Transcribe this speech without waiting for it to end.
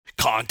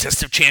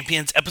Contest of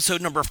Champions,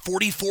 episode number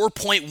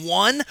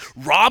 44.1,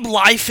 Rob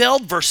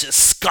Liefeld versus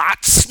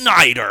Scott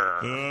Snyder.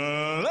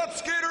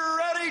 Let's get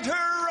ready to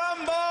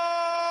rumble!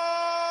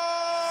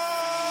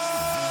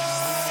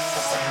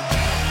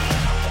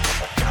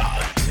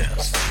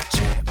 Contest of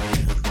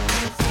Champions.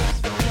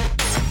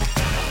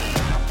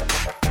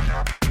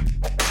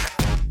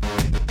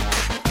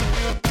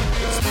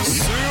 It's the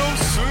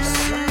COC.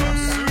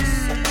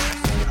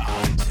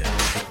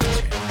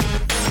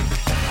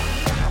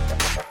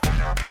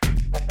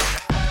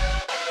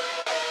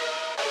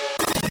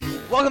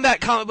 Welcome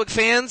back, comic book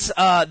fans.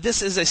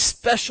 This is a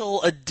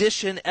special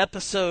edition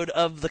episode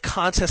of the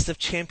Contest of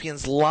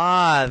Champions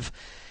Live.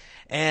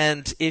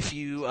 And if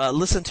you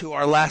listen to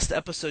our last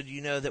episode,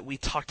 you know that we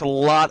talked a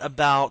lot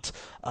about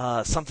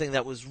something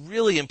that was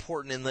really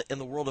important in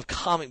the world of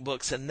comic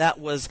books, and that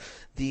was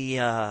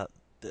the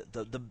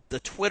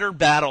Twitter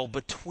battle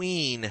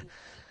between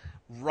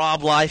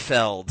Rob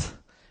Liefeld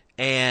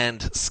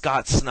and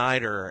Scott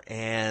Snyder,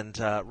 and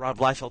Rob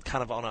Liefeld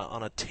kind of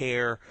on a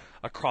tear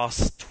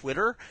across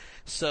Twitter.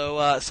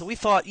 So we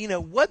thought,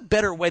 what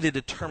better way to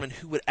determine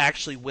who would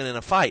actually win in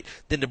a fight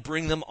than to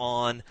bring them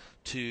on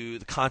to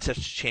the Contest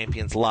of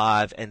Champions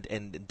Live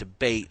and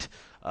debate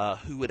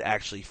who would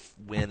actually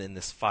win in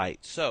this fight.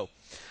 So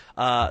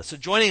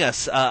joining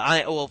us,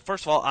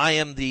 first of all, I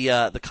am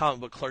the comic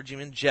book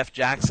clergyman, Jeff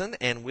Jackson,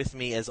 and with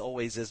me, as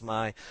always, is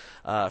my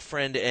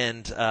friend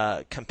and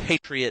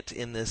compatriot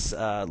in this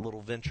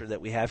little venture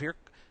that we have here,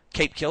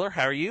 Cape Killer.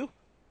 How are you?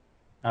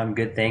 I'm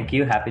good, thank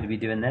you. Happy to be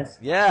doing this.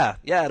 Yeah,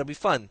 it'll be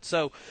fun.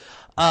 So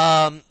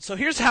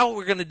here's how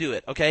we're gonna do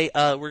it. Okay,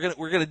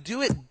 we're gonna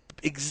do it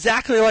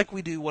exactly like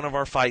we do one of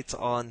our fights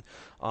on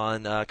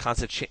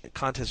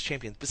Contest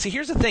Champions. But see,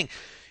 here's the thing.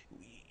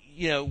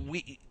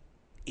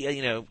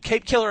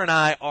 Cape Killer and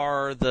I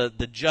are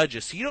the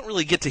judges, so you don't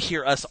really get to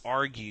hear us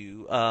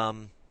argue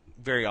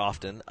very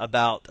often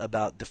about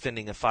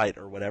defending a fight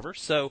or whatever.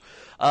 So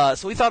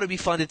we thought it'd be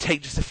fun to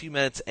take just a few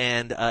minutes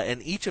and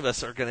each of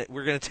us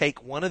we're gonna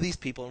take one of these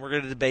people and we're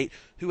gonna debate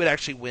who would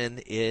actually win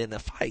in a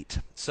fight.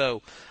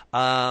 So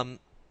I'm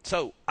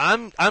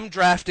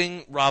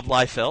drafting Rob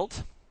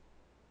Liefeld,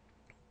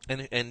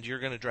 and you're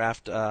gonna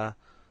draft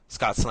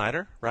Scott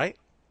Snyder, right?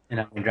 And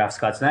I'm going to draft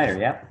Scott Snyder,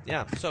 yeah.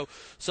 Yeah. So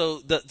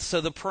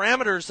the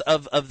parameters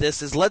of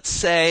this is, let's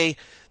say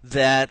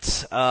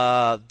that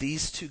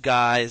these two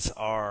guys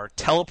are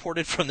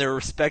teleported from their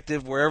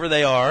respective wherever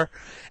they are,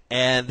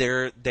 and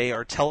they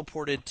are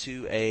teleported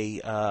to a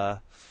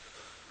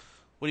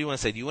what do you want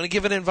to say? Do you want to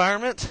give an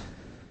environment?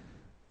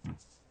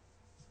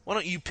 Why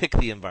don't you pick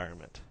the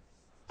environment?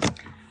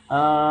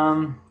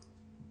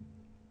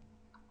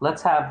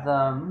 Let's have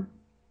them.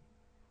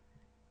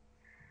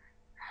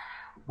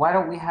 Why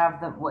don't we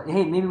have them?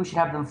 Hey, maybe we should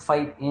have them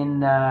fight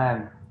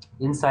inside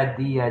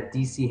the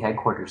DC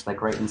headquarters,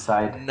 like right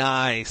inside.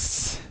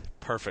 Nice,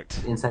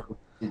 perfect. Inside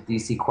the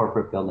DC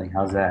corporate building.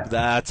 How's that?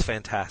 That's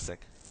fantastic.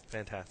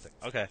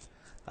 Okay,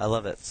 I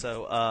love it.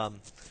 So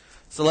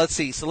let's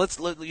see.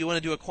 You want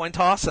to do a coin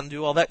toss and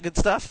do all that good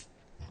stuff?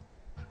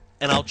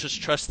 And I'll just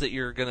trust that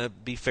you're gonna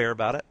be fair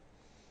about it.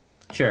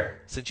 Sure.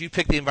 Since you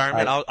picked the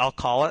environment, I'll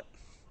call it.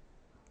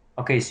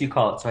 Okay, so you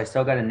call it. So I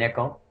still got a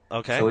nickel.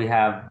 Okay. So we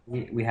have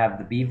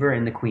the beaver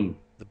and the queen.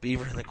 The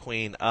beaver and the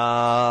queen.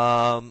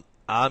 I'm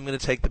going to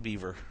take the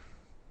beaver.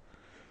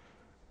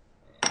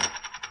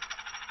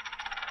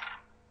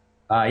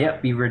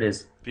 Yep, beaver it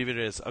is. Beaver it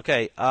is.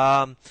 Okay.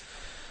 I'll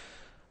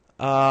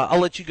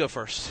let you go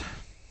first.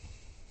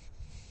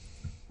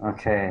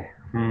 Okay.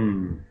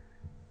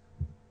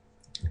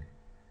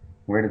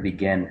 Where to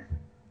begin?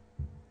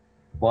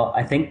 Well,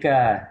 I think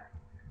the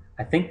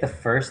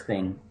first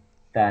thing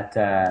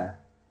that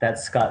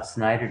Scott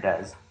Snyder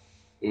does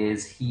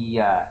is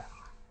he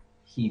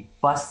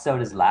busts out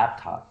his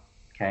laptop,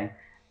 okay,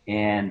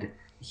 and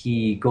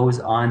he goes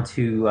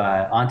onto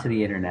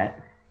the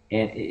internet.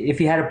 And if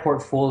he had a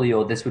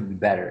portfolio, this would be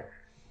better,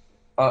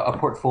 a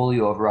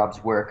portfolio of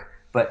Rob's work.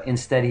 But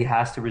instead, he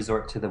has to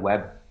resort to the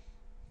web.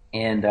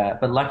 And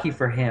but lucky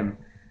for him,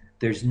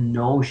 there's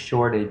no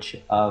shortage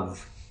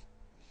of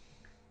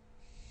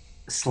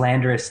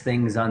slanderous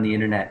things on the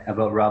internet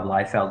about Rob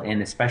Liefeld,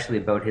 and especially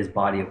about his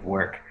body of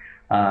work.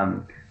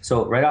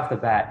 So right off the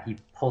bat, he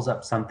pulls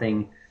up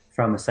something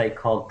from a site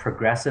called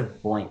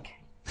Progressive Boink.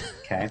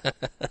 Okay,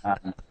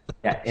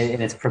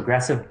 and it's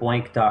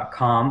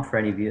progressiveboink.com for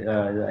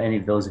any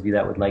of those of you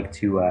that would like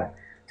to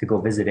go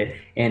visit it.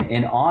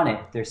 And on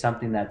it, there's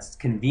something that's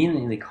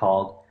conveniently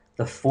called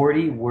the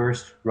 40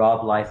 worst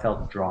Rob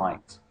Liefeld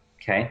drawings.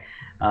 Okay,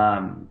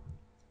 and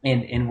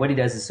what he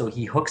does is, so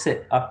he hooks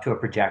it up to a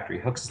projector. He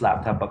hooks his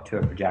laptop up to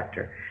a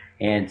projector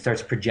and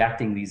starts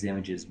projecting these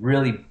images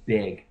really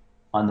big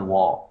on the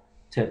wall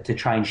to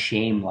try and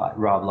shame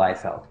Rob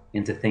Liefeld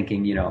into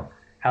thinking,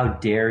 how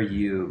dare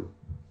you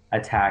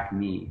attack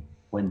me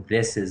when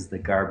this is the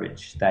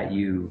garbage that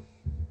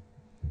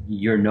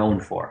you're known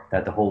for,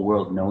 that the whole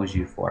world knows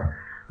you for.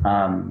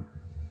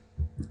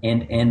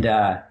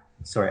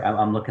 Sorry,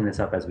 I'm looking this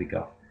up as we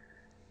go.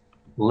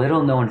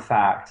 Little known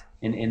fact,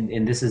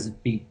 and this is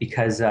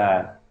because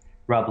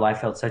Rob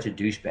Liefeld's such a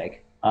douchebag.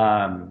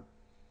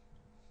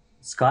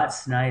 Scott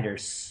Snyder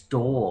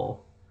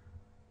stole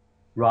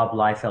Rob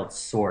Liefeld's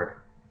sword.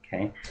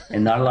 Okay,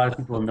 and not a lot of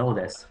people know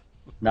this.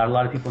 Not a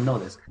lot of people know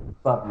this,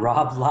 but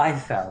Rob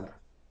Liefeld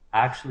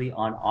actually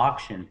on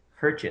auction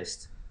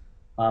purchased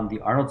the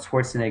Arnold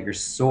Schwarzenegger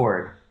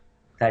sword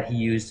that he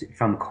used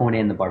from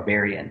Conan the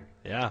Barbarian.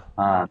 Yeah.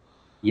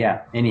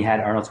 Yeah, and he had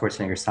Arnold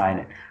Schwarzenegger sign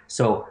it.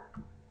 So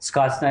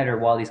Scott Snyder,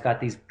 while he's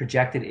got these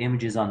projected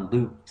images on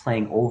loop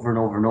playing over and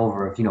over and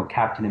over of,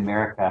 Captain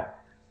America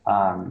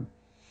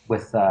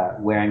with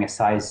wearing a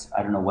size,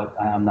 I don't know what,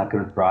 I'm not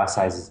good with bra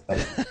sizes, but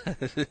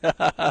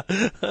a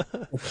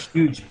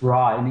huge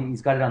bra, and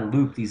he's got it on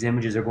loop. These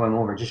images are going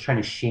over, just trying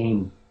to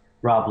shame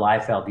Rob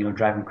Liefeld,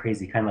 drive him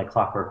crazy, kind of like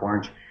Clockwork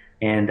Orange.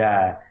 And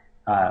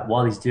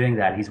while he's doing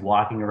that, he's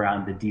walking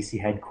around the DC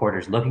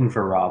headquarters looking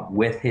for Rob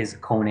with his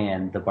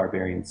Conan the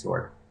Barbarian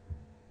sword.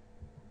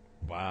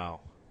 Wow.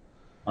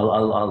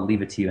 I'll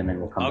leave it to you, and then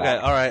we'll come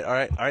back. Okay, all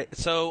right.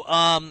 So,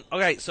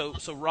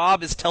 so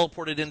Rob is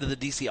teleported into the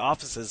DC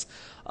offices,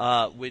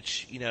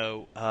 which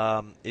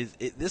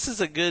this is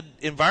a good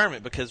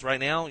environment because right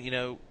now,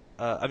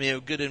 a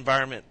good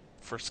environment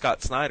for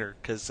Scott Snyder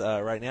because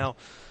right now,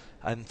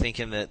 I'm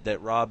thinking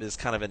that Rob is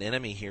kind of an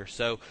enemy here.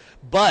 So,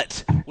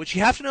 but what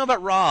you have to know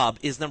about Rob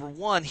is number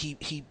one,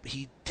 he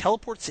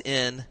teleports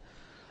in,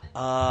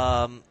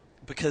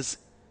 because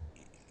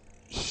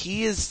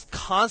he is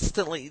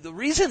constantly the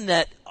reason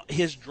that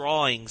his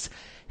drawings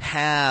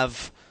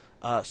have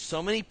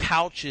so many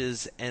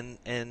pouches and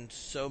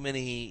so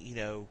many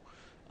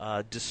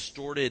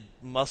distorted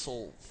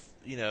muscle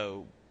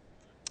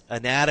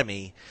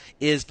anatomy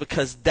is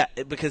because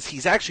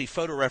he's actually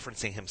photo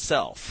referencing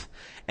himself,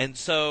 and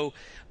so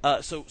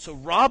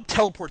Rob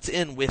teleports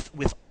in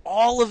with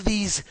all of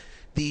these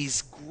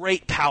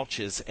great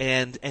pouches,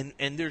 and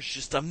there's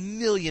just a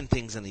million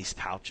things in these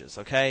pouches.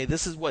 Okay,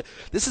 this is why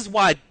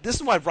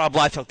Rob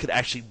Liefeld could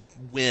actually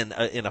win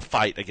in a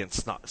fight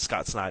against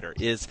Scott Snyder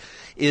is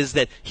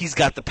that he's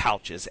got the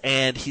pouches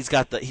and he's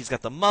got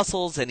the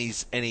muscles and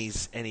he's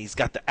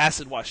got the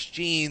acid wash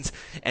jeans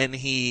and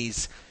he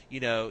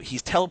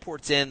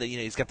teleports in.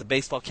 He's got the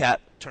baseball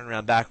cap turned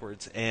around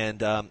backwards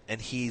and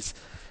he's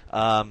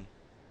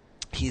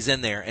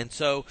in there, and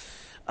so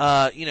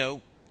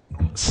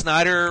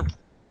Snyder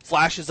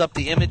flashes up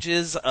the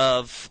images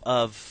of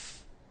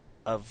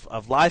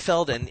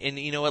Liefeld, and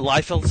you know what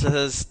Liefeld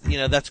says,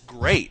 that's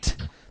great.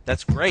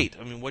 That's great.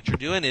 I mean, what you're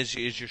doing is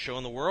you're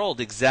showing the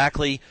world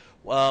exactly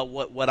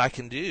what I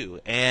can do,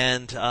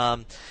 and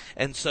so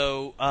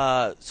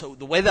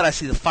the way that I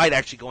see the fight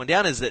actually going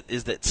down is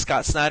that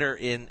Scott Snyder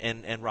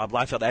and Rob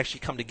Liefeld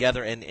actually come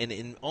together and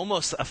in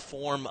almost a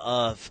form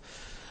of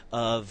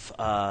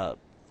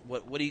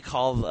what do you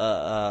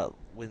call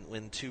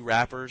when two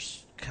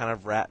rappers kind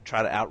of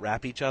try to out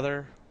rap each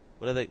other?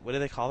 What do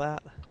they call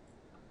that?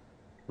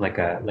 Like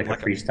a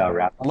freestyle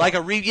rap.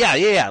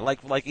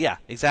 Yeah,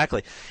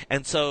 exactly.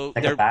 And so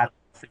like a battle,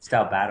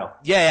 freestyle battle.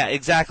 Yeah,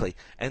 exactly.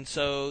 And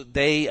so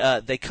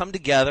they come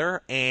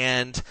together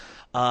and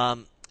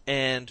Rob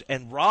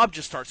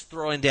just starts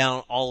throwing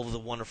down all of the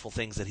wonderful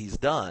things that he's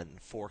done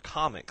for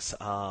comics.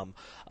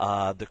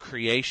 The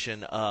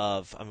creation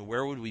of,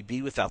 where would we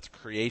be without the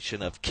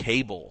creation of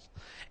Cable,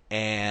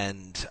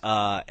 and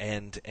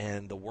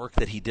the work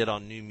that he did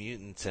on New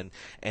Mutants, and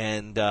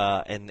then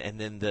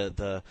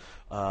the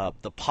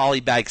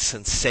polybag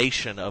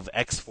sensation of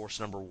X-Force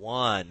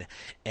 #1,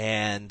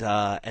 and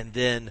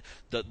then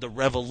the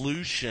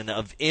revolution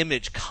of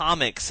Image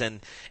Comics,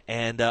 and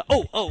then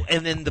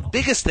the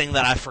biggest thing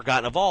that I've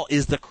forgotten of all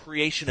is the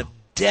creation of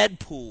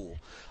Deadpool,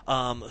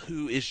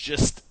 who is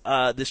just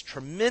this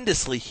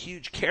tremendously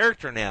huge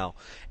character now,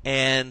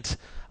 and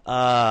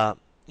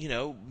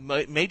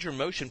major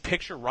motion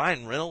picture.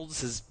 Ryan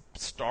Reynolds has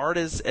starred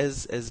as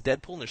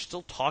Deadpool, and they're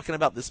still talking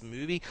about this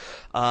movie.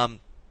 And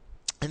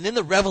then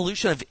the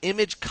revolution of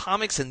Image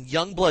Comics, and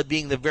Youngblood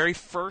being the very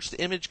first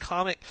Image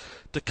comic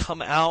to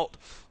come out,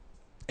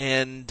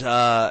 and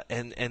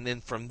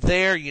then from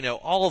there,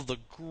 all of the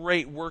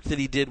great work that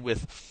he did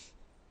with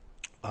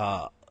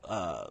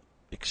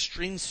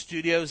Extreme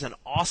Studios and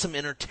Awesome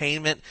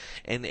Entertainment,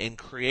 and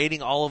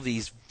creating all of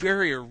these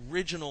very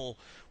original,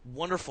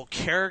 wonderful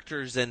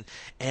characters, and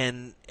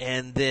then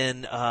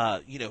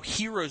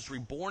Heroes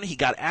Reborn. He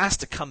got asked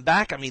to come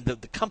back.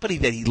 The company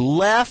that he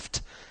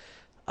left,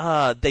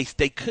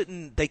 they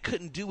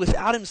couldn't do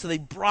without him, so they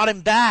brought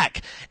him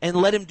back and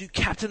let him do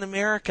Captain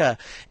America,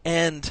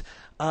 and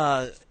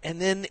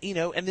then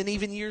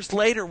even years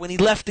later when he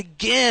left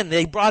again,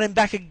 they brought him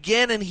back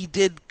again, and he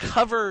did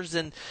covers,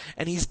 and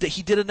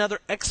he did another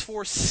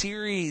X-Force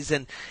series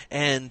and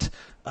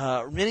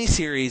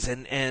miniseries,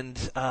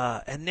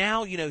 and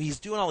now he's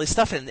doing all this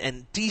stuff,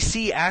 and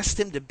DC asked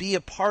him to be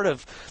a part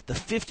of the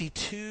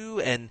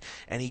 52, and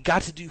he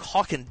got to do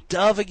Hawk and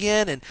Dove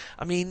again, and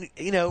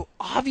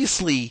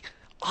obviously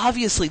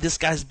this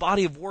guy's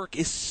body of work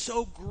is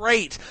so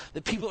great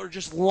that people are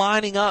just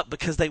lining up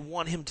because they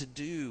want him to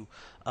do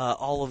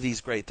all of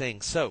these great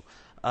things. So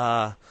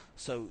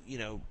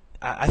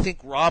I think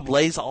Rob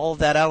lays all of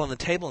that out on the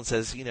table and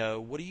says,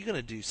 what are you going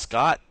to do,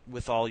 Scott,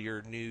 with all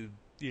your new,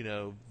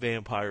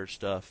 vampire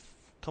stuff?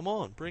 Come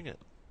on, bring it.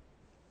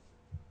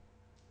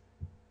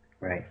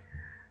 Right.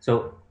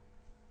 So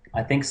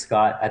I think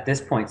Scott, at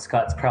this point,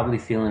 Scott's probably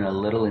feeling a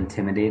little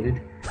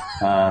intimidated.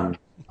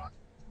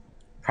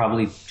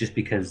 Probably just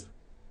because,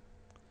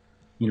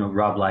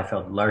 Rob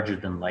Liefeld, larger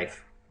than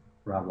life,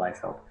 Rob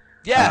Liefeld.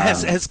 Yeah,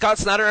 has Scott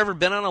Snyder ever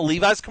been on a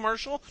Levi's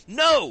commercial?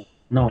 No.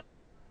 No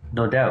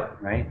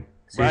doubt, right?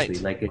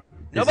 Seriously, Right. This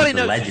Nobody is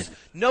the knows. legend.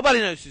 Nobody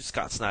knows who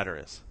Scott Snyder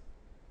is.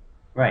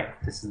 Right.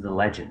 This is the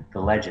legend,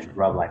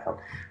 Rob Liefeld.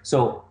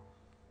 So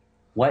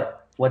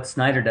what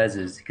Snyder does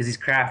is, because he's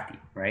crafty,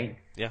 right?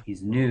 Yeah.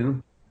 He's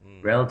new,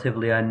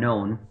 relatively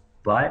unknown,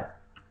 but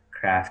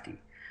crafty.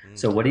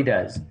 So what he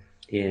does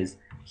is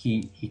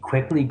he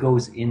quickly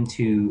goes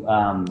into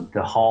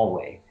the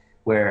hallway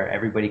where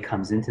everybody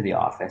comes into the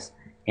office,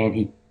 and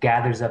he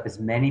gathers up as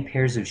many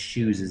pairs of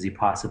shoes as he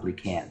possibly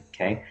can,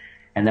 okay?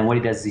 And then what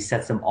he does is he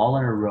sets them all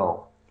in a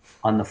row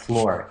on the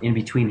floor in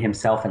between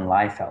himself and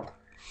Liefeld.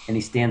 And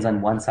he stands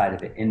on one side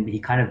of it, and he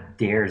kind of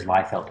dares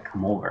Liefeld to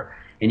come over.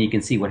 And you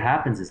can see what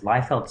happens is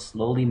Liefeld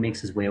slowly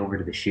makes his way over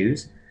to the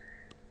shoes.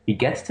 He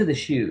gets to the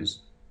shoes,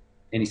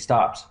 and he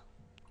stops.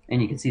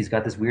 And you can see he's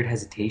got this weird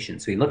hesitation.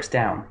 So he looks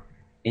down,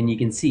 and you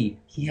can see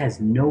he has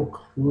no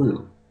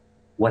clue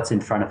what's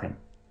in front of him.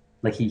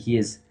 Like he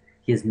has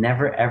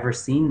never ever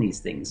seen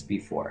these things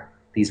before,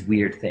 these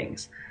weird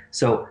things.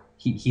 So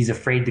he's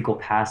afraid to go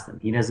past them.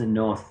 He doesn't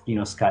know if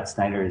Scott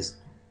Snyder has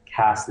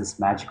cast this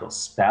magical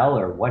spell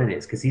or what it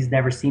is, because he's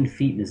never seen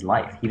feet in his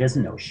life. He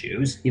doesn't know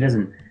shoes. He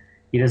doesn't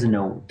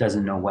know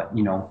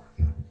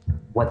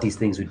what these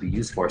things would be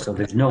used for. So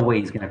there's no way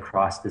he's going to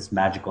cross this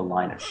magical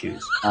line of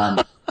shoes.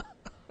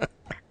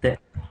 The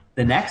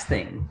next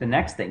thing,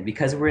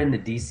 because we're in the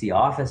DC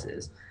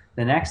offices,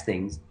 the next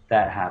thing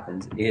that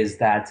happens is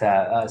that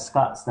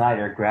Scott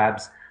Snyder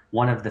grabs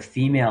one of the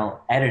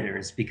female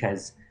editors,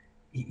 because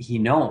he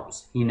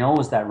knows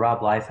that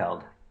Rob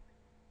Liefeld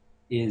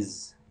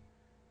is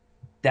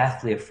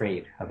deathly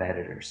afraid of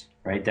editors,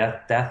 right?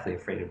 Deathly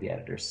afraid of the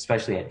editors,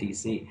 especially at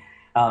DC.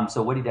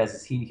 So what he does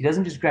is he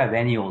doesn't just grab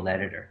any old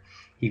editor.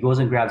 He goes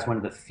and grabs one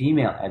of the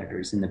female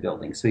editors in the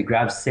building. So he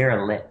grabs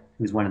Sarah Litt,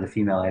 who's one of the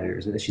female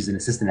editors. She's an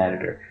assistant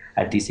editor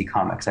at DC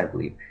Comics, I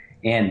believe,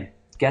 and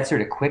gets her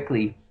to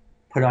quickly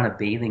put on a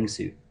bathing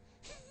suit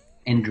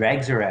and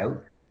drags her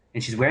out.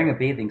 And she's wearing a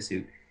bathing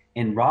suit.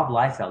 And Rob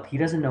Liefeld, he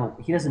doesn't know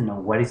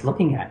what he's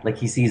looking at. Like,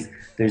 he sees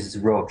there's this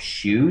row of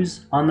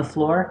shoes on the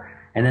floor,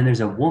 and then there's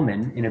a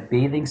woman in a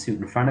bathing suit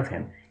in front of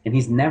him. And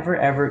he's never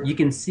ever, you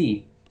can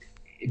see,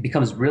 it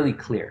becomes really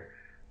clear.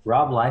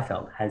 Rob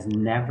Liefeld has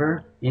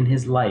never in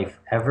his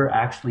life ever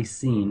actually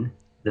seen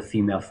the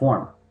female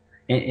form.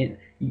 And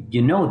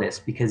you know this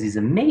because he's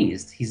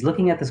amazed. He's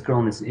looking at this girl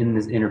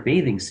in her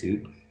bathing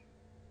suit,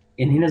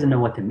 and he doesn't know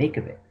what to make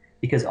of it.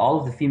 Because all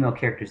of the female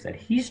characters that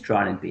he's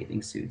drawn in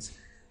bathing suits,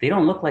 they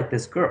don't look like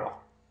this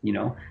girl.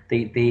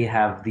 They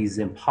have these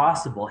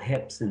impossible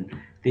hips, and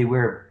they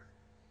wear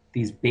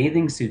these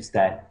bathing suits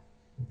that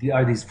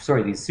are these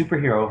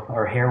superhero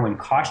or heroine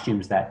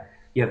costumes that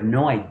you have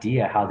no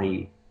idea how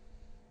they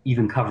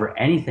even cover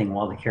anything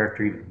while the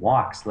character even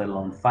walks, let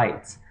alone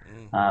fights.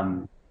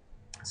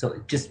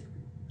 So just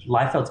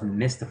Liefeld's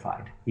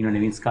mystified. You know what I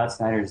mean? Scott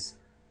Snyder's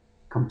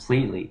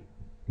completely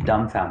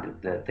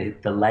dumbfounded.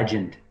 The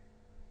legend,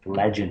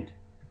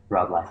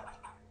 Rob Liefeld.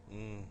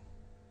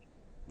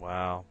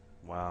 Wow.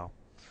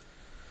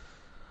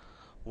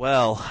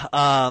 Well,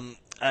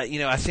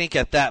 I think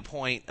at that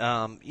point,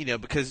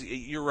 because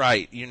you're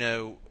right,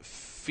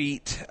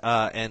 feet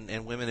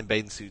and women in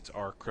bathing suits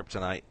are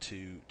kryptonite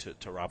to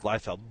Rob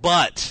Liefeld,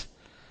 but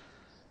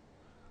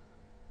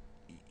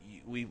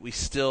we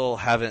still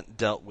haven't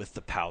dealt with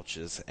the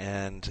pouches,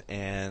 and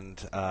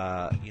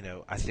I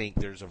think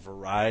there's a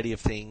variety of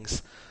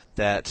things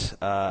that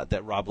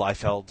Rob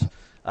Liefeld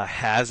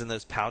has in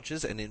those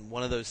pouches, and in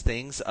one of those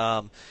things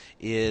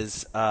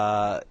is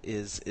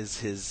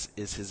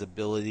his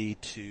ability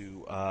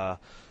to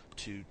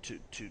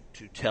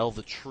tell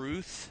the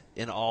truth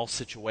in all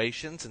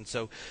situations, and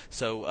so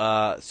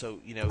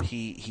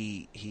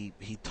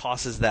he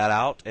tosses that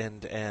out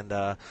and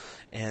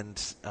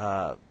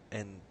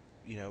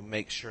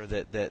makes sure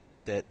that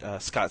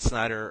Scott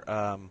Snyder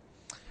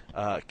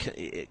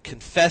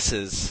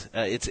confesses.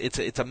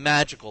 It's a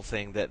magical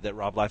thing that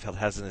Rob Liefeld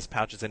has in his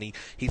pouches, and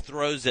he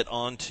throws it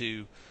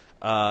onto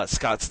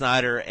Scott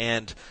Snyder,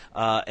 and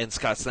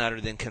Scott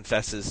Snyder then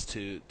confesses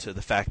to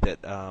the fact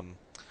that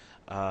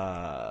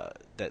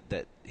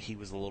that he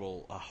was a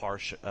little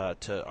harsh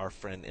to our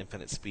friend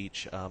Infinite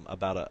Speech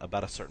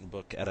about a certain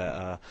book at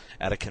a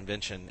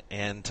convention,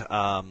 and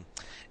so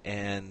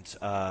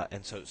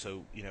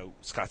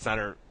Scott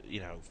Snyder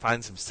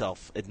finds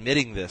himself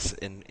admitting this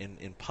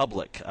in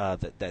public,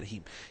 that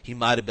he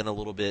might have been a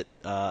little bit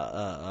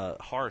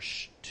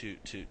harsh to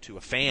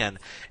a fan,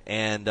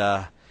 and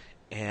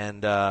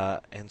and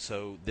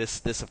so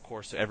this of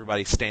course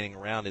everybody standing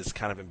around is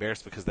kind of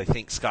embarrassed because they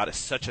think Scott is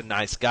such a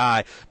nice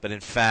guy, but in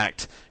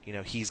fact,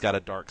 he's got a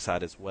dark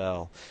side as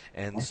well.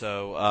 And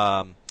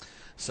so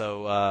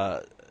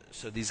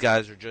these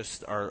guys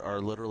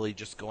are literally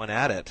just going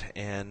at it,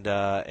 and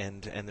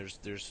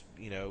there's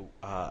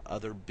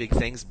other big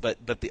things,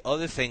 but the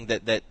other thing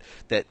that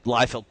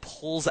Liefeld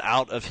pulls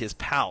out of his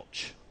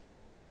pouch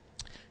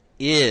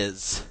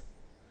is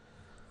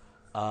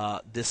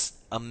this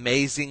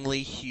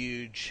amazingly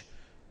huge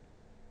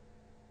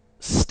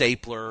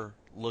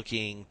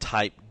stapler-looking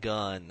type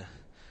gun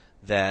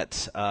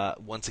that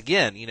once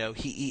again,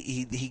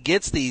 he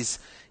gets these.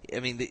 I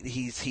mean,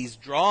 he's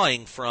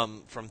drawing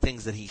from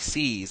things that he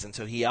sees, and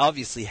so he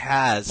obviously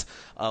has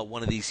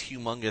one of these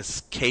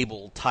humongous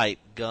cable type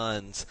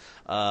guns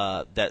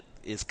that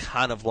is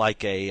kind of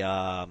like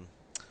a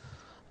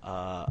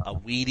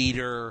weed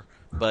eater,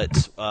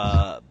 but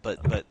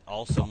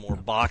also more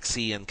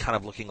boxy and kind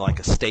of looking like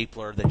a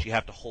stapler that you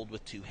have to hold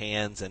with two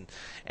hands and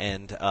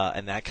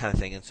that kind of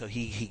thing. And so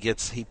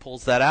he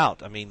pulls that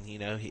out. I mean,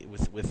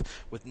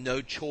 with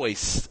no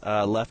choice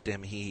left to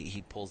him,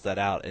 he pulls that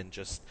out and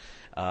just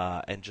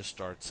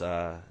starts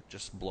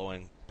just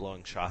blowing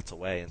shots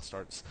away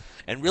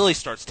and really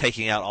starts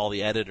taking out all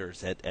the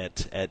editors at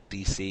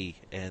DC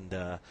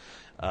and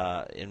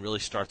really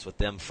starts with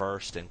them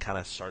first and kind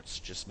of starts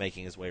just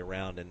making his way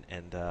around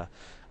and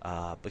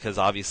because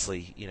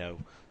obviously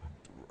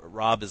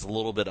Rob is a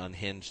little bit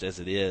unhinged as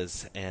it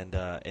is, and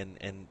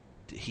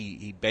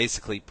he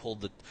basically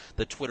pulled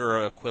the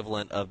Twitter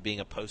equivalent of being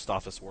a post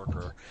office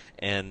worker,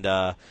 and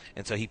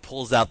so he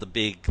pulls out the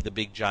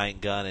big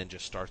giant gun and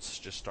just starts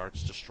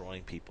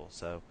destroying people.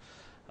 So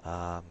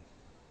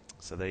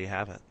there you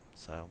have it.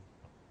 So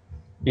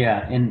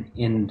Yeah,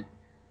 and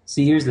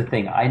see, here's the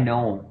thing. I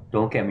know,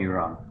 don't get me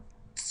wrong,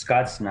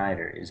 Scott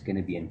Snyder is going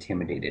to be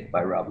intimidated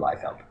by Rob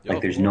Liefeld.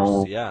 Like, there's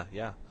no...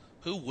 Yeah.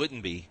 Who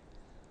wouldn't be?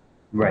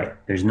 Right.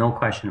 There's no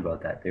question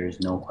about that. There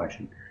is no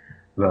question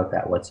about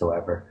that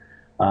whatsoever.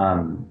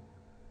 But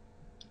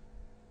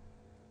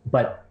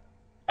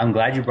I'm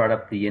glad you brought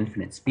up the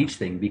infinite speech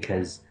thing,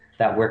 because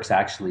that works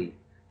actually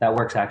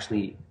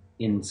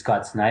in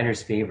Scott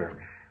Snyder's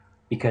favor,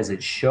 because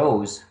it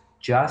shows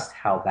just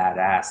how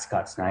badass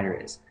Scott Snyder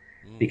is.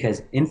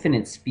 Because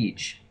infinite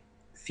speech,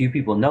 few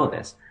people know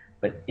this,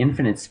 but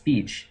infinite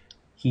speech,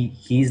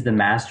 he's the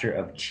master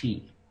of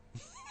chi.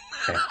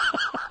 Okay.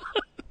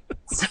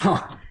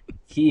 So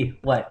he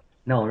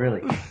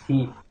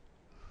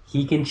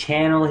can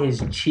channel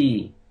his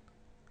chi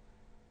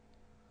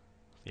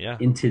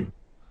into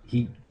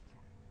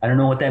I don't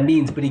know what that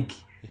means, but he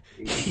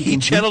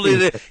channeled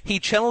it. He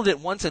channeled it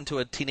once into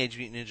a Teenage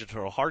Mutant Ninja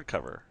Turtle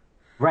hardcover.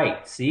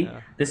 Right. See,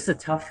 he's a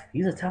tough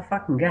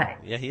fucking guy.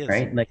 Yeah, he is.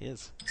 Right. Like, he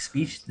is.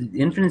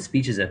 Infinite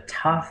speech is a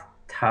tough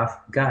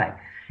guy.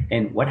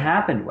 And what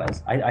happened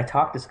was, I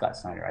talked to Scott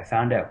Snyder. I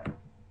found out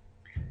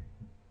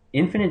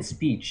Infinite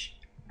Speech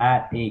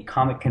at a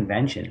comic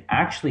convention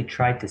actually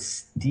tried to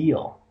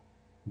steal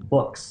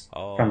books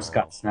from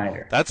Scott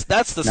Snyder. That's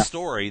the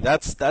story.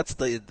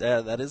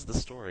 That is the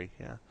story.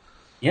 Yeah.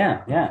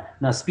 Yeah.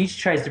 Now, Speech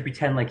tries to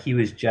pretend like he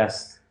was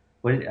just.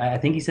 I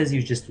think he says he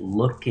was just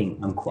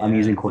looking. I'm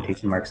using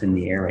quotation marks in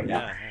the air right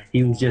now.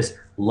 He was just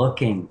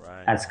looking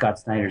at Scott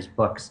Snyder's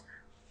books,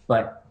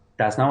 but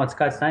that's not what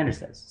Scott Snyder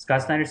says.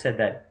 Scott Snyder said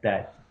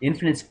that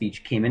Infinite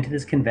Speech came into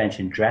this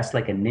convention dressed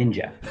like a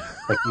ninja,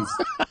 like he's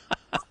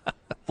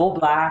full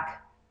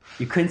black.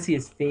 You couldn't see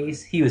his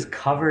face. He was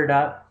covered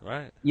up.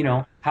 Right.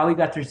 How he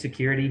got through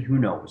security, who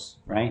knows,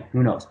 right?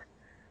 Who knows?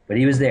 But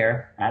he was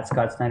there at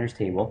Scott Snyder's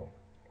table,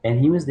 and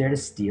he was there to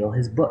steal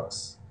his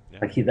books. Yeah.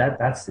 Like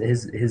that's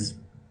his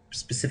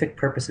specific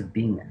purpose of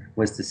being there,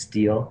 was to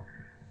steal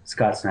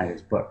Scott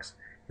Snyder's books.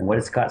 And what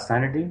did Scott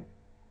Snyder do?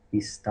 He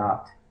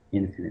stopped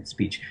Infinite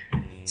Speech.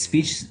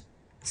 Speech.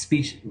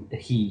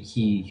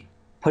 He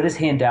put his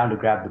hand down to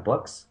grab the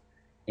books,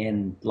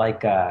 and like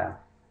the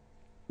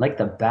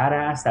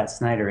badass that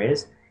Snyder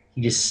is,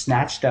 he just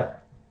snatched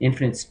up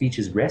Infinite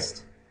Speech's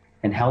wrist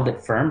and held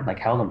it firm, like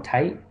held him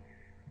tight,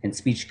 and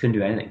Speech couldn't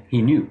do anything.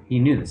 He knew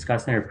that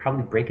Scott Snyder would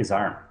probably break his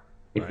arm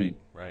if he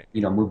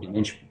moved an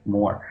inch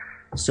more.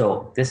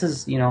 So this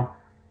is, I know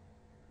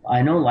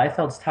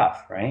Liefeld's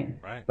tough, right?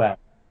 Right. But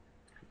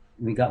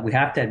we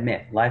have to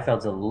admit,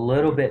 Liefeld's a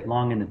little bit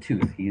long in the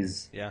tooth.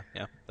 He's yeah.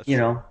 That's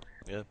true.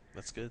 Yeah,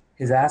 that's good.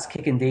 His ass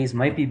kicking days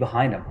might be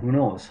behind him. Who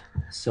knows?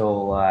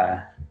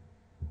 So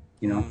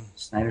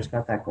Snyder's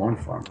got that going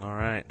for him. All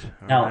right.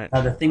 Now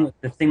the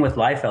thing with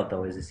Liefeld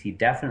though is he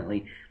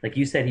definitely, like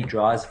you said, he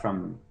draws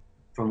from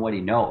what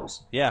he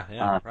knows.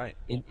 Yeah, right.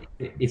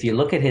 If you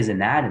look at his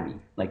anatomy,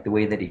 like the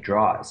way that he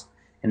draws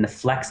and the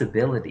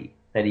flexibility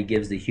that he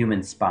gives the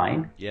human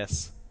spine.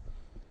 Yes.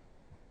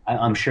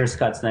 I'm sure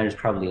Scott Snyder's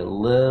probably a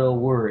little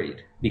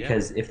worried,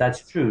 because if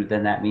that's true,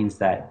 then that means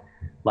that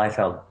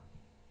Liefeld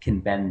can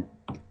bend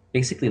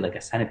basically like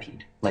a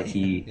centipede. Like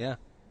he,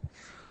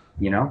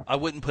 I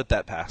wouldn't put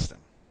that past him.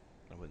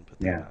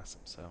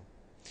 So,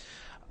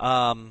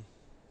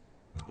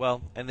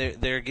 well, and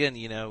there again,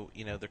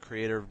 the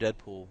creator of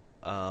Deadpool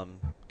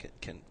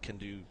can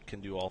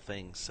do all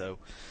things. So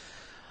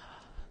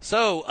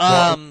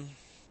Well,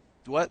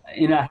 what?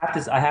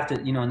 I have to,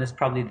 and this is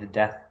probably the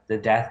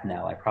death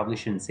now. I probably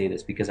shouldn't say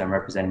this because I'm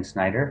representing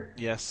Snyder,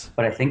 Yes.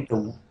 but I think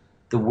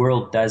the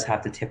world does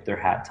have to tip their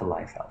hat to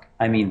Liefeld.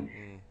 I mean,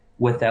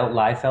 without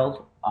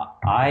Liefeld,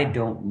 I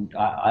don't.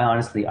 I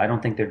honestly, I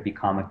don't think there'd be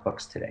comic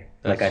books today.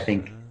 Like, That's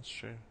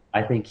true.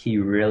 I think he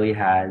really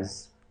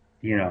has,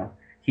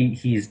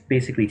 he's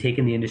basically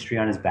taken the industry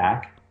on his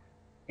back,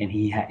 and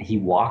he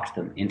walked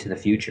them into the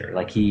future.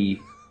 Like,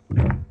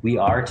 we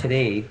are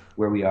today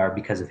where we are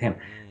because of him.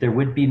 There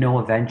would be no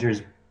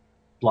Avengers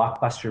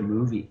blockbuster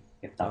movie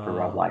if not for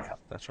Rob Liefeld.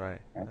 That's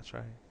right. Right? That's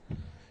right.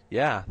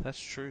 Yeah, that's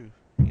true.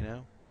 Yeah.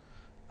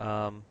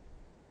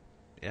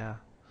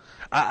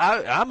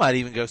 I might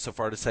even go so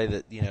far to say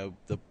that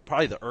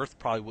the Earth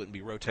probably wouldn't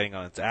be rotating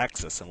on its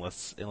axis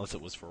unless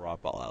it was for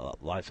Rob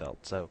Liefeld.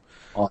 So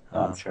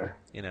I'm sure.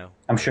 you know,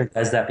 I'm sure he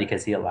does that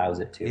because he allows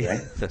it to,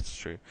 right? that's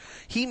true.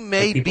 He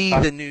may people be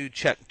talk- the new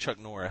Chuck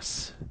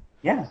Norris.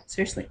 Yeah,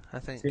 seriously. I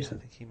think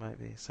he might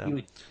be.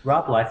 So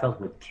Rob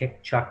Liefeld would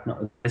kick Chuck.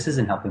 No, this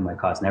isn't helping my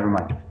cause. Never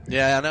mind.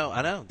 yeah, I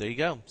know. There you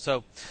go.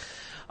 So,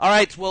 all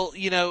right. Well,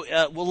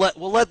 we'll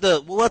let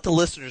the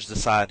listeners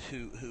decide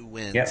who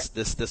wins Yep.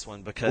 this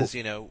one because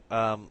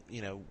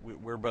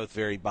we're both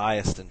very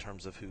biased in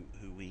terms of who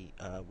we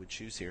would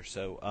choose here.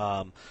 So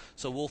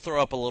we'll throw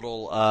up a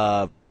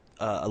little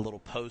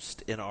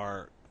post in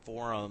our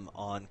forum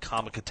on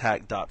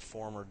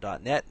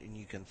comicattack.former.net, and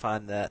you can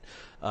find that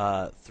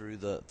through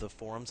the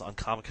forums on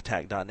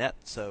comicattack.net.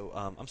 So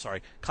I'm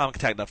sorry,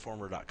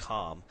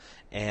 comicattack.former.com,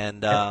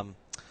 and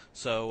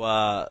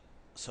so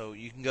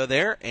you can go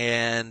there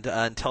and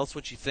tell us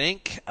what you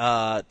think.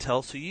 Tell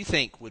us who you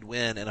think would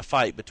win in a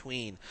fight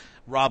between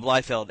Rob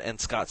Liefeld and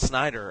Scott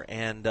Snyder.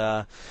 And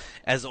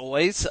as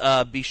always,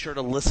 be sure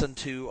to listen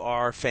to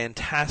our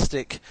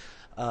fantastic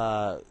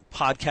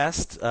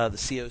podcast, the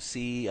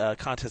COC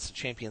Contest of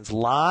Champions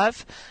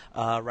Live.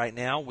 Right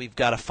now, we've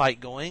got a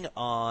fight going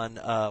on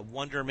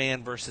Wonder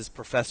Man versus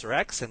Professor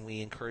X, and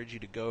we encourage you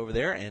to go over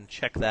there and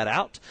check that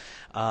out.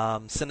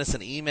 Send us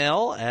an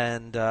email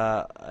and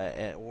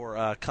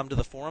or come to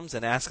the forums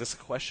and ask us a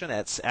question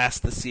at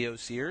Ask the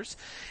COCers,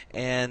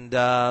 and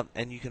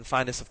you can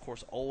find us, of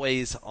course,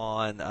 always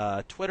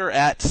on Twitter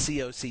at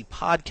COC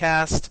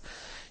Podcast.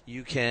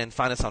 You can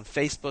find us on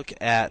Facebook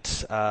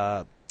at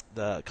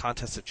the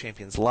Contest of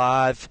Champions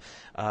Live,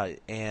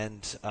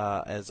 and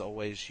as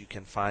always, you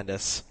can find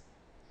us.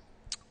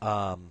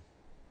 I've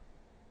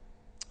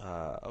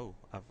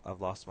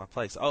lost my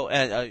place.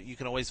 And you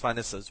can always find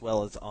us as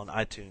well as on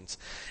iTunes,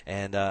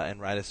 and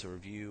write us a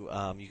review.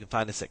 You can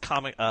find us at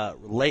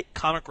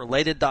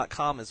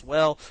comicrelated.com as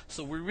well.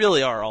 So we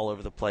really are all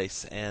over the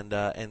place, and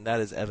that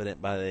is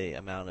evident by the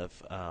amount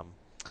of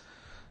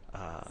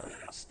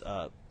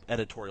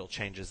editorial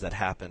changes that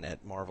happen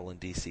at Marvel and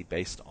DC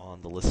based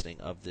on the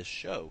listening of this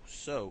show.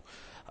 So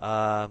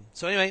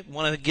anyway,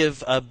 want to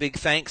give a big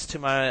thanks to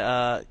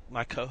my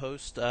my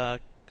co-host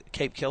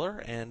Cape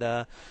Killer, and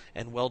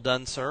well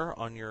done, sir,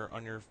 on your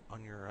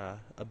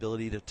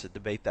ability to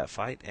debate that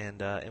fight,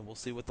 and we'll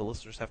see what the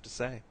listeners have to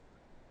say.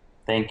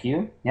 Thank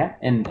you. Yeah,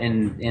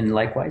 and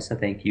likewise, I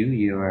thank you.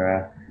 You're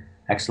an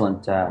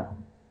excellent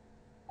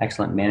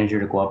manager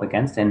to go up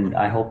against, and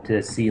I hope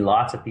to see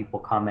lots of people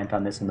comment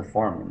on this in the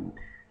forum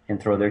and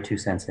throw their 2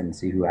 cents in and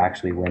see who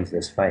actually wins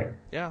this fight.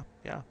 Yeah.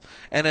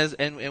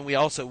 And we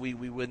also we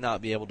would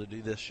not be able to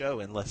do this show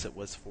unless it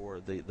was for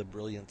the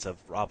brilliance of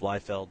Rob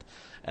Liefeld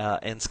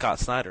and Scott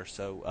Snyder.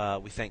 So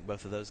we thank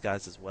both of those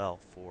guys as well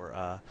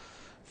for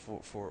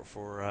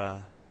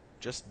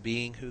just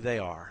being who they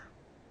are.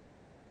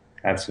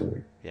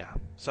 Absolutely. Yeah.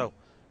 So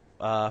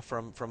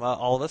from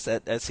all of us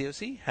at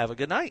COC, have a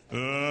good night.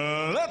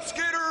 Let's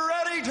get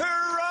ready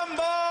to